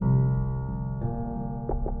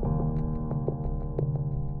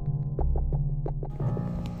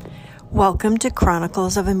Welcome to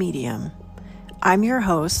Chronicles of a Medium. I'm your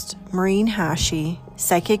host, Maureen Hashi,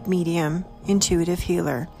 psychic medium, intuitive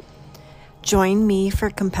healer. Join me for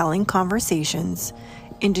compelling conversations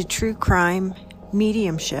into true crime,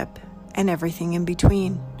 mediumship, and everything in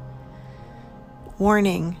between.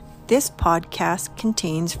 Warning, this podcast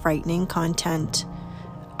contains frightening content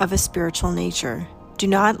of a spiritual nature. Do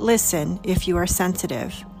not listen if you are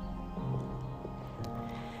sensitive.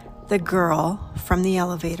 The girl from the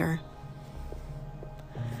elevator.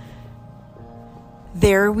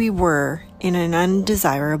 There we were in an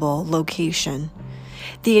undesirable location,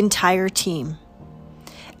 the entire team.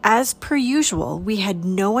 As per usual, we had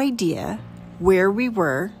no idea where we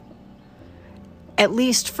were, at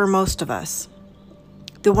least for most of us.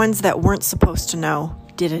 The ones that weren't supposed to know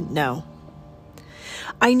didn't know.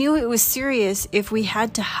 I knew it was serious if we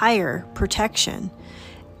had to hire protection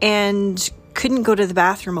and couldn't go to the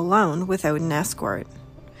bathroom alone without an escort.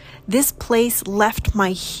 This place left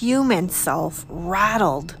my human self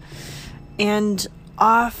rattled and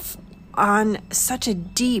off on such a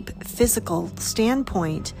deep physical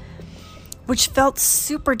standpoint, which felt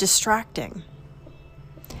super distracting.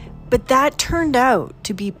 But that turned out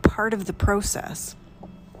to be part of the process.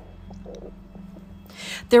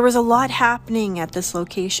 There was a lot happening at this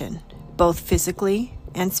location, both physically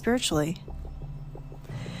and spiritually.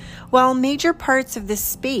 While major parts of this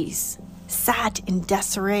space sat in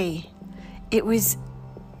disarray, it was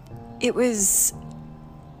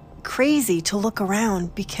crazy to look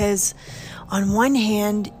around because on one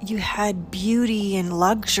hand you had beauty and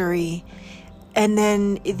luxury, and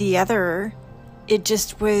then the other, it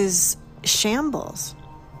just was shambles.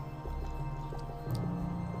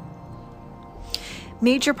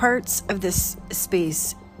 Major parts of this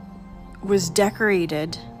space was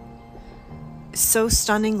decorated so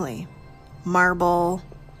stunningly. Marble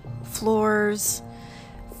floors,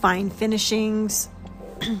 fine finishings,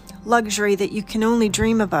 luxury that you can only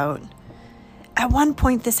dream about. At one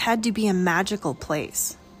point, this had to be a magical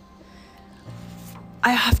place.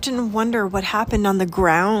 I often wonder what happened on the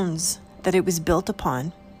grounds that it was built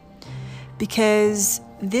upon, because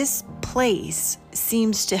this place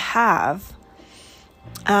seems to have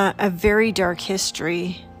a very dark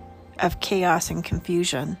history of chaos and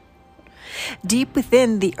confusion deep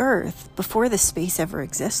within the earth before the space ever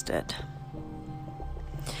existed.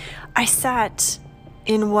 I sat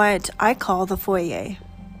in what I call the foyer,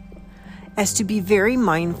 as to be very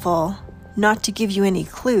mindful not to give you any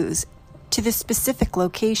clues to the specific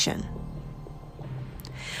location.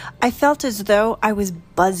 I felt as though I was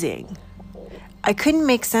buzzing. I couldn't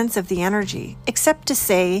make sense of the energy, except to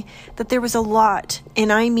say that there was a lot, and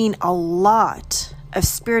I mean a lot, of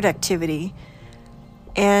spirit activity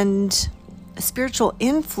and spiritual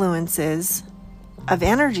influences of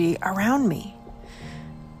energy around me.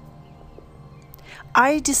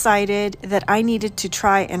 I decided that I needed to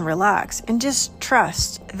try and relax and just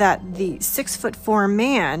trust that the 6'4"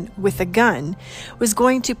 man with a gun was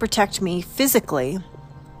going to protect me physically,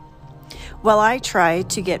 while I tried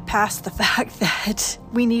to get past the fact that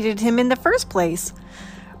we needed him in the first place.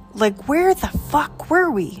 Like, where the fuck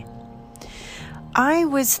were we? I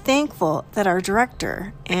was thankful that our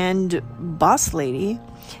director and boss lady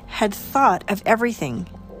had thought of everything,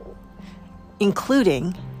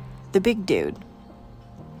 including the big dude.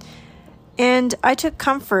 And I took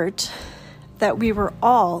comfort that we were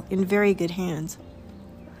all in very good hands.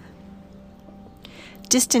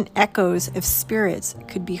 Distant echoes of spirits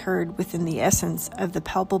could be heard within the essence of the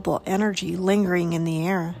palpable energy lingering in the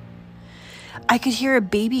air. I could hear a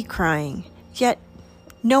baby crying, yet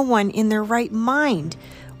no one in their right mind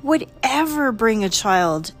would ever bring a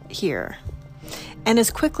child here. And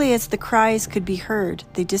as quickly as the cries could be heard,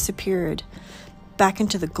 they disappeared back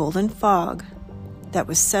into the golden fog that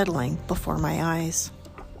was settling before my eyes.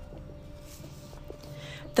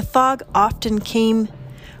 The fog often came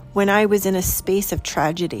when I was in a space of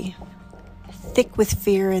tragedy, thick with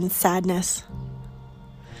fear and sadness.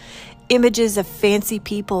 Images of fancy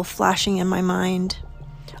people flashing in my mind,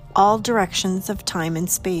 all directions of time and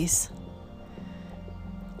space.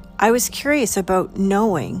 I was curious about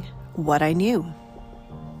knowing what I knew.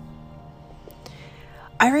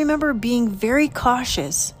 I remember being very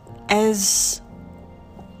cautious as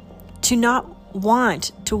to not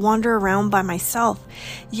want to wander around by myself,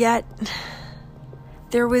 yet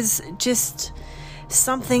there was just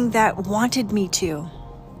something that wanted me to.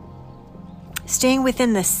 Staying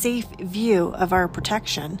within the safe view of our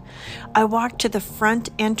protection, I walked to the front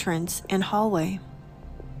entrance and hallway.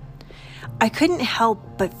 I couldn't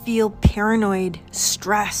help but feel paranoid,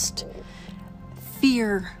 stressed,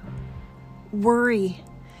 fear, worry,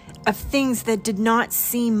 of things that did not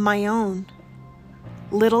seem my own.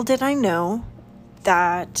 Little did I know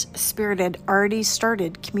that Spirit had already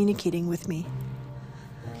started communicating with me.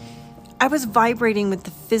 I was vibrating with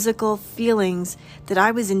the physical feelings that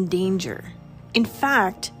I was in danger. In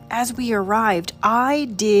fact, as we arrived, I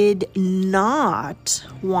did not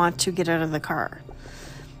want to get out of the car.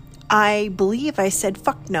 I believe I said,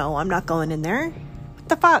 "Fuck no, I'm not going in there. What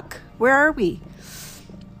the fuck? Where are we?"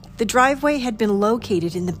 The driveway had been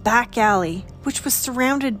located in the back alley, which was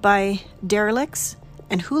surrounded by derelicts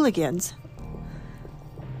and hooligans.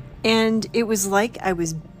 And it was like I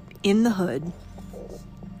was in the hood.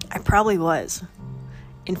 I probably was.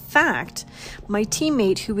 In fact, my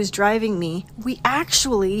teammate who was driving me, we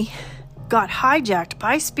actually got hijacked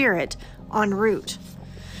by Spirit en route.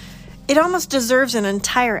 It almost deserves an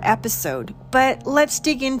entire episode, but let's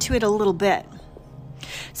dig into it a little bit.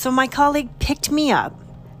 So my colleague picked me up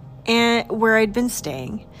where I'd been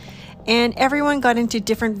staying, and everyone got into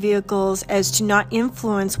different vehicles as to not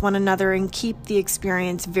influence one another and keep the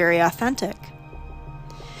experience very authentic.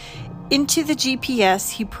 Into the GPS,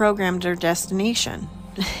 he programmed our destination.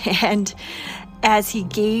 And as he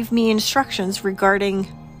gave me instructions regarding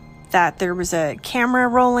that there was a camera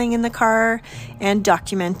rolling in the car and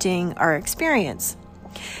documenting our experience,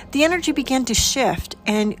 the energy began to shift,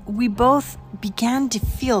 and we both began to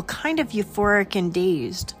feel kind of euphoric and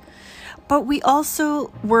dazed. But we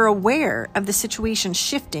also were aware of the situation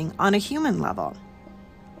shifting on a human level.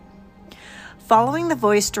 Following the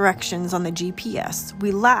voice directions on the GPS,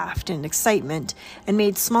 we laughed in excitement and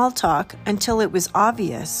made small talk until it was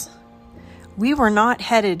obvious we were not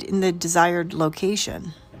headed in the desired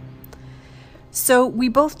location. So we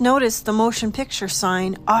both noticed the motion picture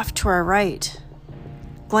sign off to our right,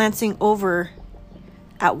 glancing over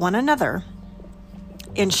at one another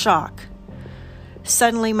in shock.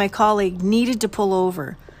 Suddenly, my colleague needed to pull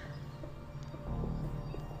over.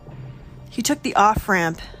 He took the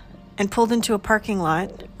off-ramp and pulled into a parking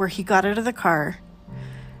lot where he got out of the car.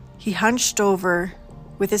 He hunched over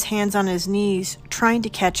with his hands on his knees, trying to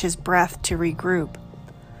catch his breath to regroup.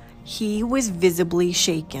 He was visibly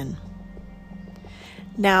shaken.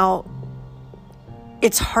 Now,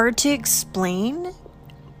 it's hard to explain,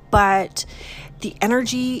 but the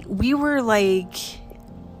energy, we were like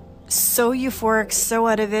so euphoric, so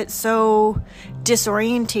out of it, so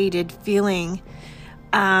disorientated feeling.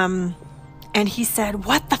 And he said,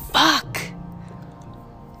 "What the fuck?"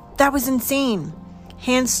 That was insane.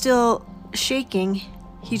 Hands still shaking,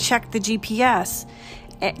 he checked the GPS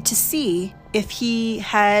to see if he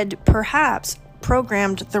had perhaps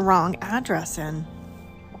programmed the wrong address in.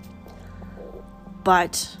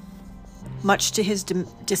 But much to his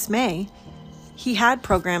dismay, he had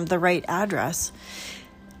programmed the right address.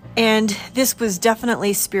 And this was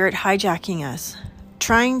definitely Spirit hijacking us,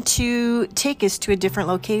 trying to take us to a different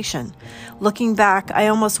location. Looking back, I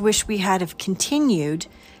almost wish we had have continued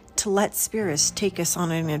to let spirits take us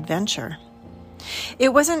on an adventure.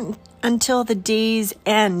 It wasn't until the day's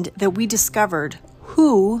end that we discovered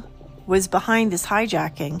who was behind this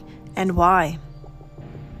hijacking and why.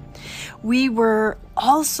 We were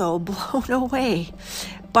also blown away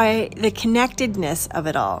by the connectedness of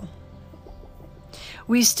it all.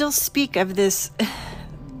 We still speak of this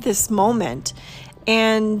moment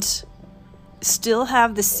and still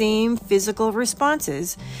have the same physical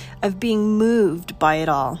responses of being moved by it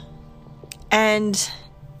all and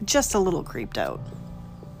just a little creeped out.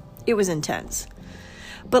 It was intense.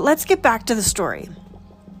 But let's get back to the story.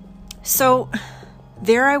 So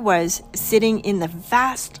there I was sitting in the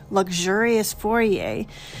vast, luxurious foyer,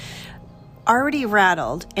 already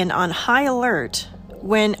rattled and on high alert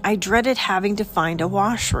when I dreaded having to find a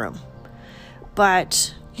washroom.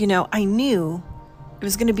 But, I knew it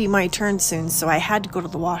was going to be my turn soon, so I had to go to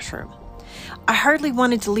the washroom. I hardly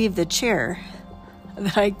wanted to leave the chair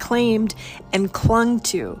that I claimed and clung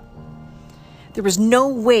to. There was no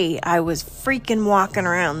way I was freaking walking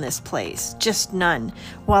around this place, just none,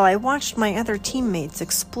 while I watched my other teammates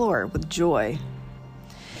explore with joy.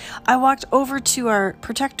 I walked over to our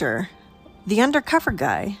protector, the undercover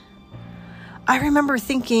guy. I remember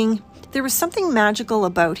thinking there was something magical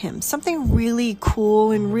about him, something really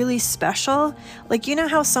cool and really special. Like,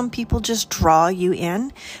 how some people just draw you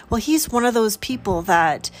in? Well, he's one of those people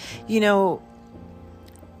that,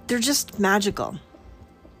 they're just magical.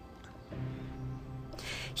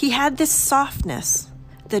 He had this softness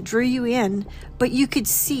that drew you in, but you could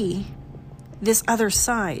see this other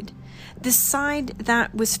side, this side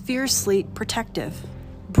that was fiercely protective,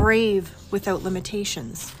 brave without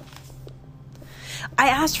limitations. I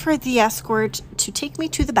asked for the escort to take me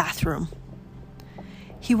to the bathroom.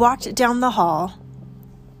 He walked down the hall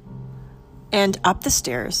and up the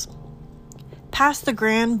stairs, past the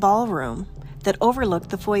grand ballroom that overlooked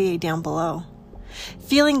the foyer down below.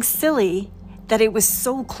 Feeling silly that it was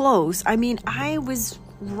so close. I mean, I was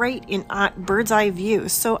right in bird's eye view,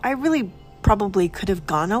 so I really probably could have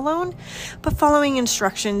gone alone, but following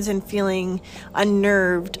instructions and feeling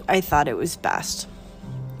unnerved, I thought it was best.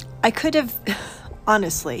 I could have,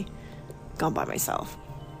 honestly, gone by myself,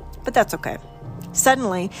 but that's okay.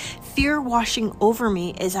 Suddenly, fear washing over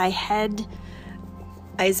me as I hid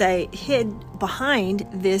behind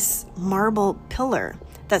this marble pillar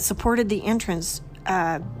that supported the entrance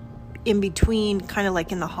in between, kind of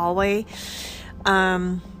like in the hallway.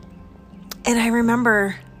 And I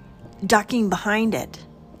remember ducking behind it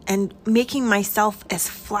and making myself as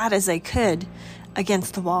flat as I could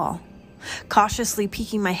against the wall, cautiously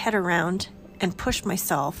peeking my head around and pushed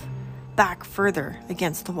myself back further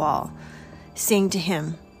against the wall, saying to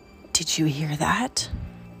him, "Did you hear that?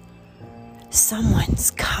 Someone's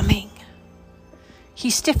coming." He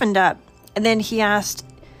stiffened up, and then he asked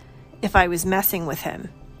if I was messing with him.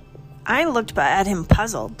 I looked at him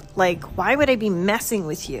puzzled, like, why would I be messing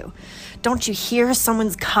with you? Don't you hear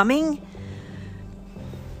someone's coming?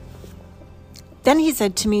 Then he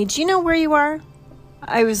said to me, "Do you know where you are?"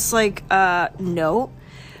 I was like, no.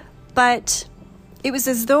 But it was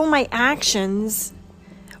as though my actions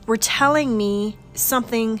were telling me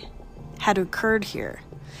something had occurred here.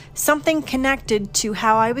 Something connected to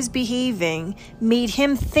how I was behaving made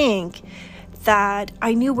him think that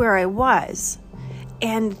I knew where I was.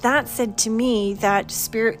 And that said to me that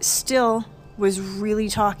spirit still was really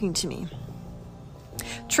talking to me.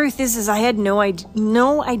 Truth is I had no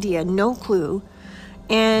idea, no clue,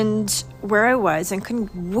 and where I was, and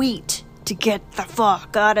couldn't wait to get the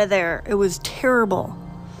fuck out of there. It was terrible.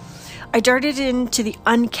 I darted into the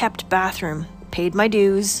unkept bathroom, paid my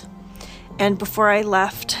dues, and before I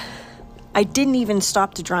left, I didn't even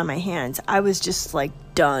stop to dry my hands. I was just like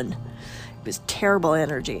done. It was terrible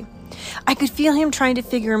energy. I could feel him trying to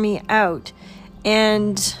figure me out,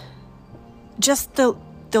 and just the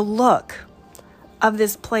look of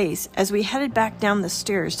this place as we headed back down the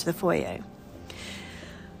stairs to the foyer.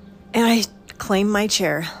 And I claimed my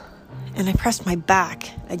chair, and I pressed my back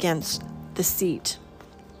against the seat.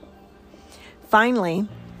 Finally,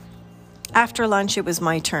 after lunch, it was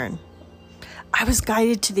my turn. I was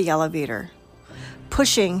guided to the elevator,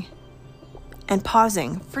 pushing and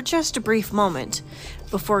pausing for just a brief moment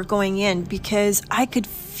before going in, because I could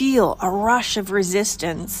feel a rush of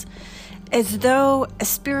resistance, as though a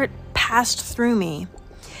spirit passed through me.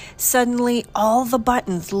 Suddenly, all the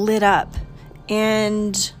buttons lit up,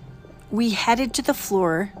 and we headed to the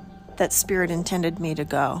floor that spirit intended me to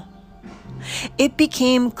go. It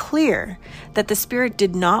became clear that the spirit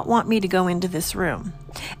did not want me to go into this room,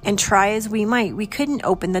 and try as we might, we couldn't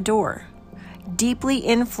open the door. Deeply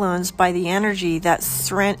influenced by the energy that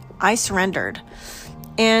I surrendered,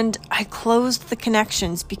 and I closed the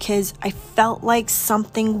connections because I felt like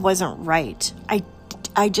something wasn't right.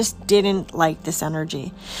 I just didn't like this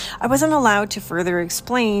energy. I wasn't allowed to further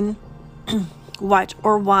explain what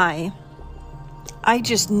or why. I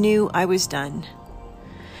just knew I was done.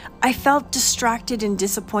 I felt distracted and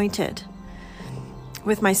disappointed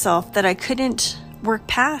with myself that I couldn't work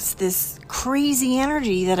past this crazy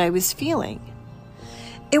energy that I was feeling.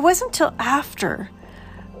 It wasn't till after,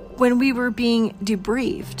 when we were being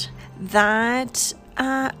debriefed, that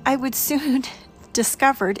I would soon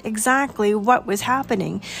discovered exactly what was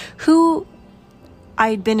happening, who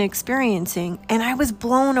I'd been experiencing, and I was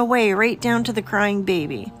blown away right down to the crying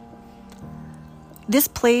baby. This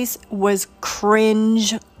place was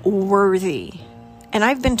cringe-worthy. And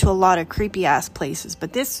I've been to a lot of creepy-ass places,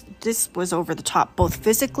 but this was over the top, both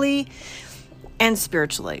physically and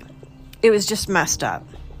spiritually. It was just messed up.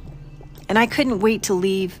 And I couldn't wait to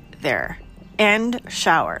leave there and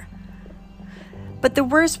shower. But the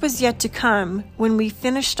worst was yet to come when we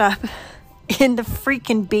finished up in the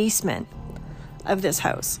freaking basement of this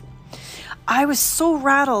house. I was so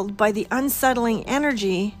rattled by the unsettling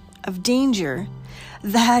energy of danger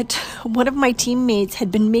that one of my teammates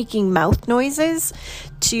had been making mouth noises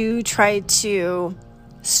to try to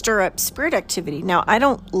stir up spirit activity. Now, I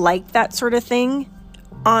don't like that sort of thing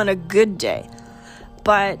on a good day,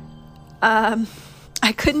 but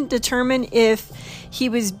I couldn't determine if he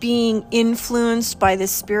was being influenced by the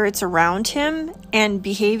spirits around him and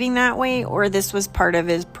behaving that way, or this was part of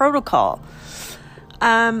his protocol.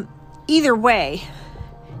 Either way,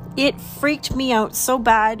 it freaked me out so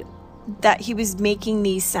bad that he was making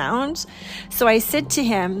these sounds. So I said to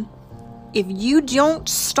him, "If you don't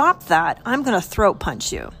stop that, I'm going to throat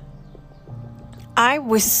punch you." I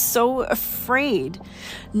was so afraid,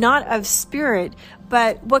 not of spirit,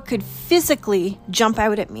 but what could physically jump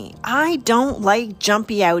out at me. I don't like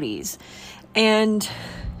jumpy outies. And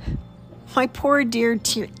my poor dear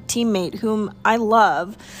teammate, whom I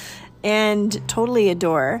love and totally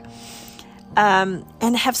adore,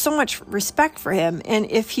 and have so much respect for him. And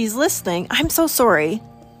if he's listening, I'm so sorry.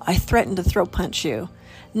 I threatened to throat punch you.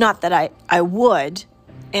 Not that I would.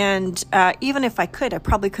 And even if I could, I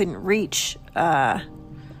probably couldn't reach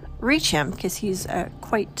him because he's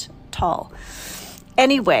quite tall.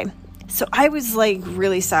 Anyway, so I was like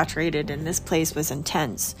really saturated and this place was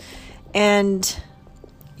intense. And,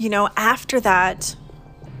 after that,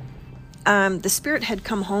 the spirit had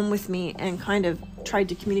come home with me and kind of tried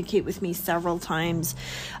to communicate with me several times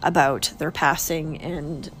about their passing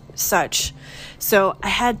and such. So I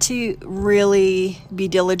had to really be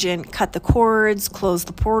diligent, cut the cords, close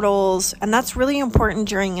the portals. And that's really important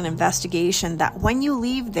during an investigation, that when you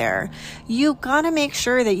leave there, you got to make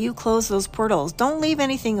sure that you close those portals. Don't leave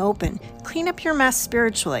anything open. Clean up your mess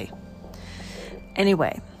spiritually.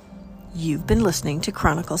 Anyway, you've been listening to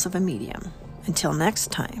Chronicles of a Medium. Until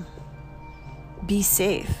next time, be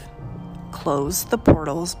safe. Close the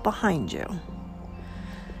portals behind you.